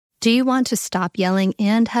Do you want to stop yelling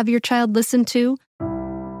and have your child listen too?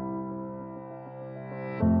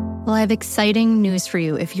 Well, I have exciting news for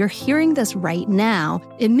you. If you're hearing this right now,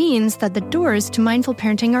 it means that the doors to mindful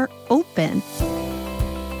parenting are open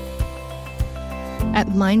at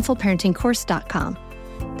mindfulparentingcourse.com.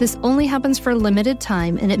 This only happens for a limited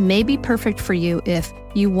time, and it may be perfect for you if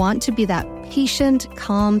you want to be that patient,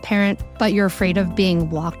 calm parent, but you're afraid of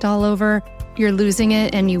being walked all over, you're losing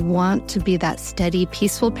it, and you want to be that steady,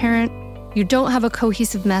 peaceful parent. You don't have a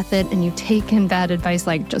cohesive method, and you take in bad advice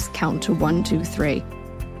like just count to 1, 2, 3.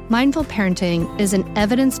 Mindful parenting is an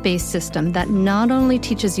evidence-based system that not only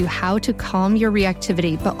teaches you how to calm your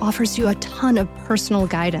reactivity, but offers you a ton of personal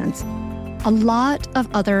guidance. A lot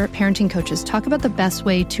of other parenting coaches talk about the best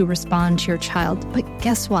way to respond to your child, but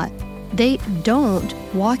guess what? They don't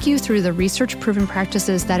walk you through the research-proven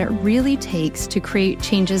practices that it really takes to create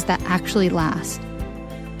changes that actually last.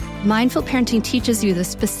 Mindful parenting teaches you the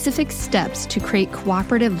specific steps to create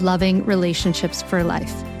cooperative, loving relationships for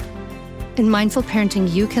life. In mindful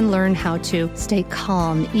parenting, you can learn how to stay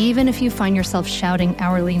calm, even if you find yourself shouting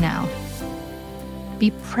hourly now.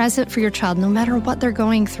 Be present for your child no matter what they're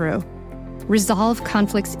going through. Resolve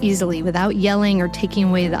conflicts easily without yelling or taking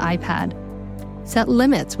away the iPad. Set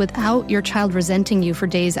limits without your child resenting you for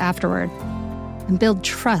days afterward. And build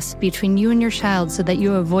trust between you and your child so that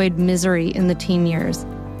you avoid misery in the teen years.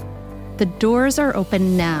 The doors are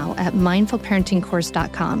open now at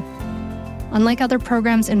mindfulparentingcourse.com. Unlike other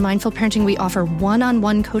programs in Mindful Parenting, we offer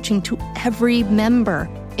one-on-one coaching to every member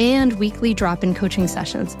and weekly drop-in coaching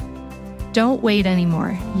sessions. Don't wait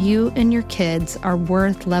anymore. You and your kids are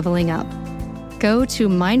worth leveling up. Go to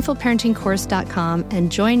mindfulparentingcourse.com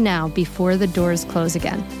and join now before the doors close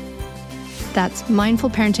again. That's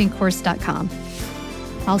mindfulparentingcourse.com.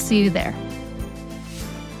 I'll see you there.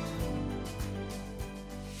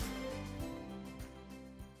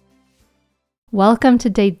 Welcome to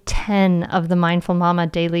day 10 of the Mindful Mama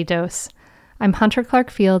Daily Dose. I'm Hunter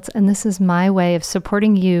Clark-Fields, and this is my way of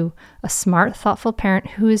supporting you, a smart, thoughtful parent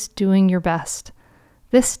who is doing your best.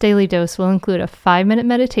 This daily dose will include a 5-minute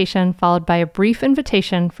meditation followed by a brief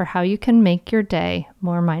invitation for how you can make your day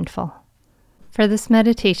more mindful. For this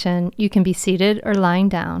meditation, you can be seated or lying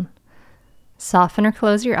down. Soften or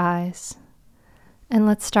close your eyes. And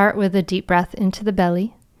let's start with a deep breath into the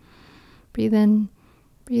belly. Breathe in,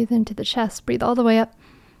 breathe into the chest, breathe all the way up.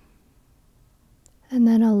 And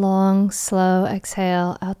then a long, slow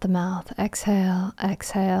exhale out the mouth. Exhale,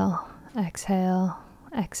 exhale, exhale,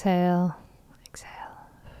 exhale, exhale.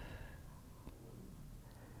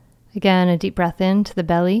 Again, a deep breath into the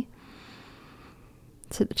belly,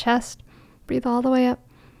 to the chest, breathe all the way up,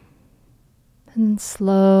 and then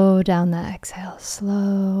slow down that exhale.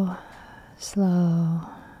 Slow, slow,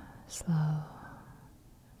 slow.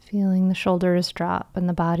 Feeling the shoulders drop and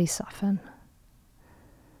the body soften.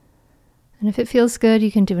 And if it feels good, you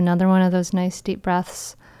can do another one of those nice deep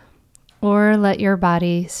breaths, or let your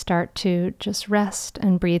body start to just rest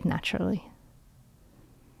and breathe naturally.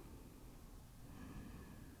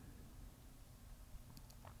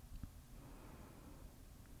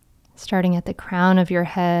 Starting at the crown of your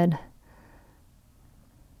head,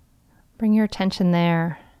 bring your attention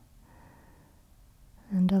there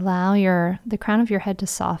and allow the crown of your head to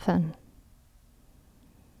soften.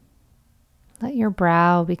 Let your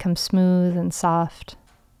brow become smooth and soft.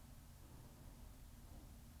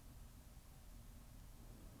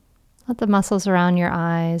 Let the muscles around your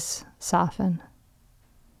eyes soften.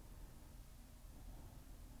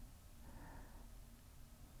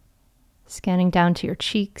 Scanning down to your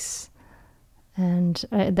cheeks and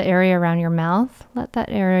the area around your mouth, let that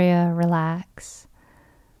area relax.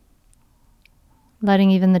 Letting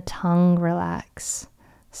even the tongue relax,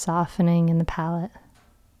 softening in the palate.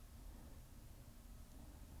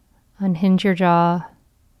 Unhinge your jaw.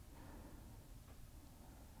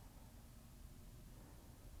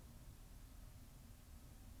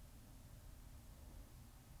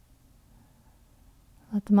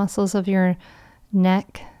 Let the muscles of your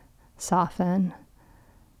neck soften,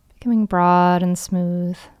 becoming broad and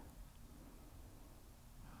smooth.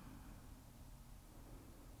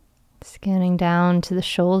 Scanning down to the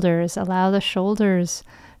shoulders, allow the shoulders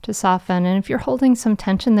to soften. And if you're holding some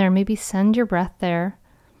tension there, maybe send your breath there.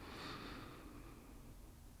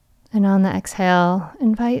 And on the exhale,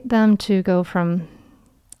 invite them to go from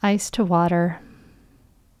ice to water.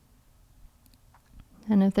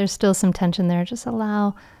 And if there's still some tension there, just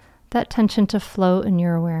allow that tension to float in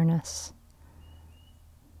your awareness.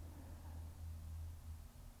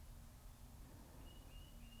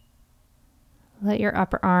 Let your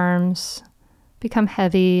upper arms become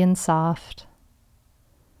heavy and soft.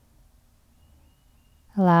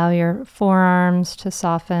 Allow your forearms to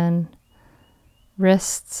soften,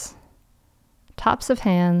 wrists, tops of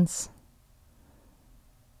hands,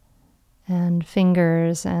 and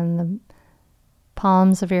fingers and the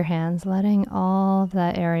palms of your hands, letting all of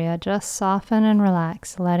that area just soften and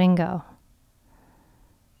relax, letting go.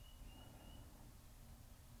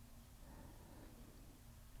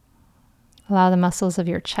 Allow the muscles of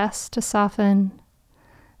your chest to soften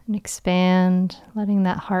and expand, letting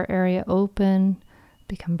that heart area open,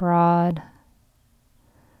 become broad,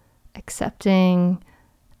 accepting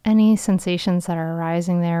any sensations that are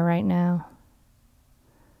arising there right now.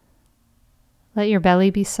 Let your belly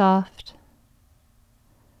be soft.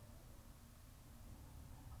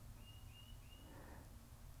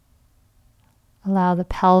 Allow the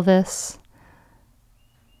pelvis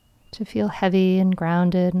to feel heavy and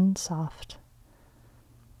grounded and soft.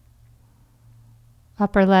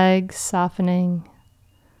 Upper legs softening,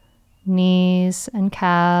 knees and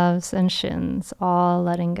calves and shins all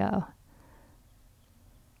letting go.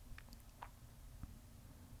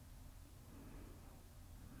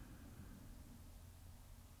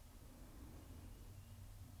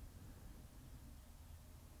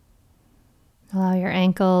 Allow your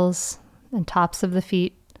ankles and tops of the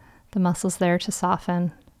feet, the muscles there to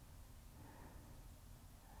soften.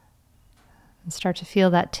 And start to feel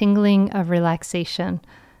that tingling of relaxation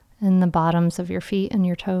in the bottoms of your feet and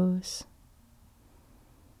your toes.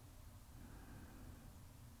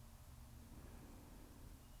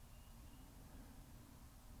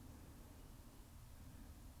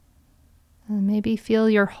 And maybe feel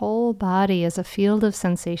your whole body as a field of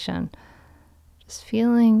sensation. Just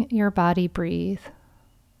feeling your body breathe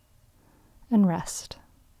and rest.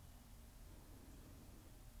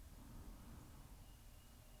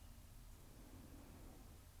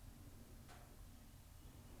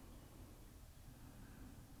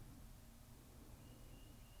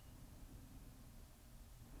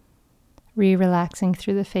 Relaxing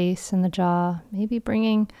through the face and the jaw, maybe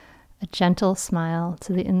bringing a gentle smile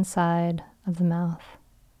to the inside of the mouth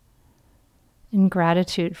in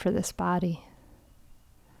gratitude for this body.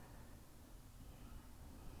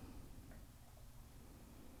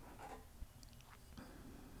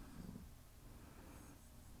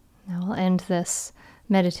 Now we'll end this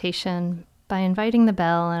meditation by inviting the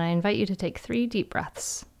bell, and I invite you to take 3 deep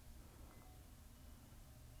breaths.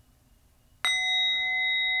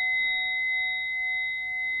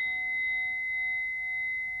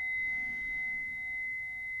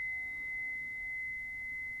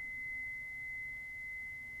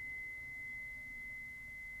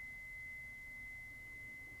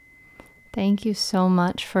 Thank you so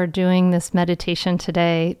much for doing this meditation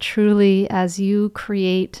today. Truly, as you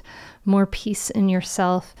create more peace in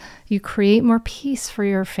yourself, you create more peace for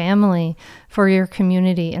your family, for your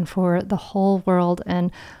community, and for the whole world, and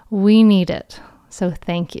we need it. So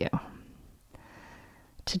thank you.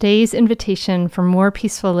 Today's invitation for more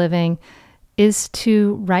peaceful living is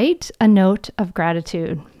to write a note of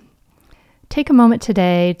gratitude. Take a moment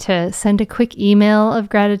today to send a quick email of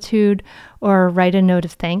gratitude or write a note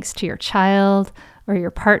of thanks to your child or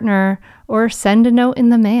your partner, or send a note in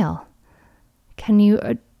the mail. Can you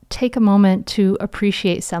take a moment to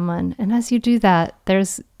appreciate someone? And as you do that,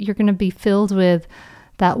 you're going to be filled with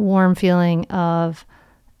that warm feeling of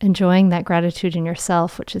enjoying that gratitude in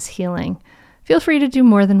yourself, which is healing. Feel free to do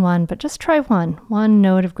more than one, but just try one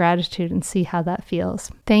note of gratitude and see how that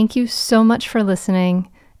feels. Thank you so much for listening.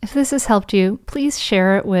 If this has helped you, please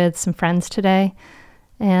share it with some friends today,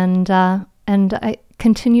 and I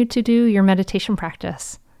continue to do your meditation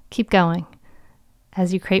practice. Keep going.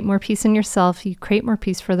 As you create more peace in yourself, you create more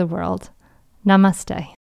peace for the world.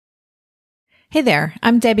 Namaste. Hey there,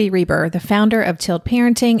 I'm Debbie Reber, the founder of Tilt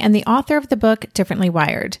Parenting and the author of the book Differently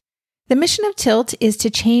Wired. The mission of Tilt is to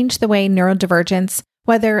change the way neurodivergence,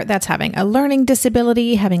 whether that's having a learning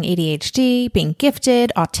disability, having ADHD, being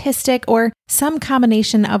gifted, autistic, or some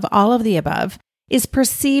combination of all of the above, is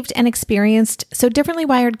perceived and experienced so differently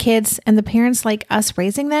wired kids and the parents like us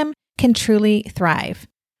raising them can truly thrive.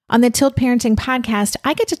 On the Tilt Parenting podcast,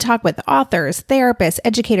 I get to talk with authors, therapists,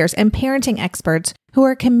 educators, and parenting experts who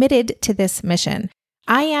are committed to this mission.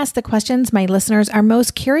 I ask the questions my listeners are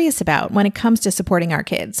most curious about when it comes to supporting our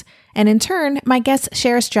kids. And in turn, my guests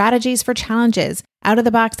share strategies for challenges,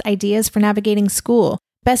 out-of-the-box ideas for navigating school,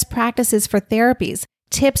 best practices for therapies,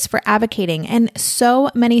 tips for advocating, and so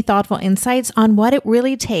many thoughtful insights on what it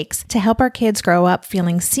really takes to help our kids grow up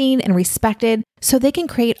feeling seen and respected so they can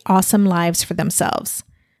create awesome lives for themselves.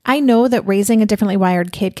 I know that raising a differently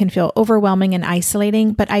wired kid can feel overwhelming and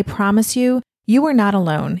isolating, but I promise you, you are not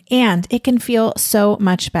alone, and it can feel so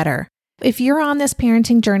much better. If you're on this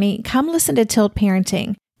parenting journey, come listen to Tilt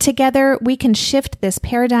Parenting. Together, we can shift this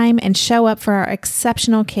paradigm and show up for our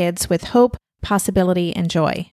exceptional kids with hope, possibility, and joy.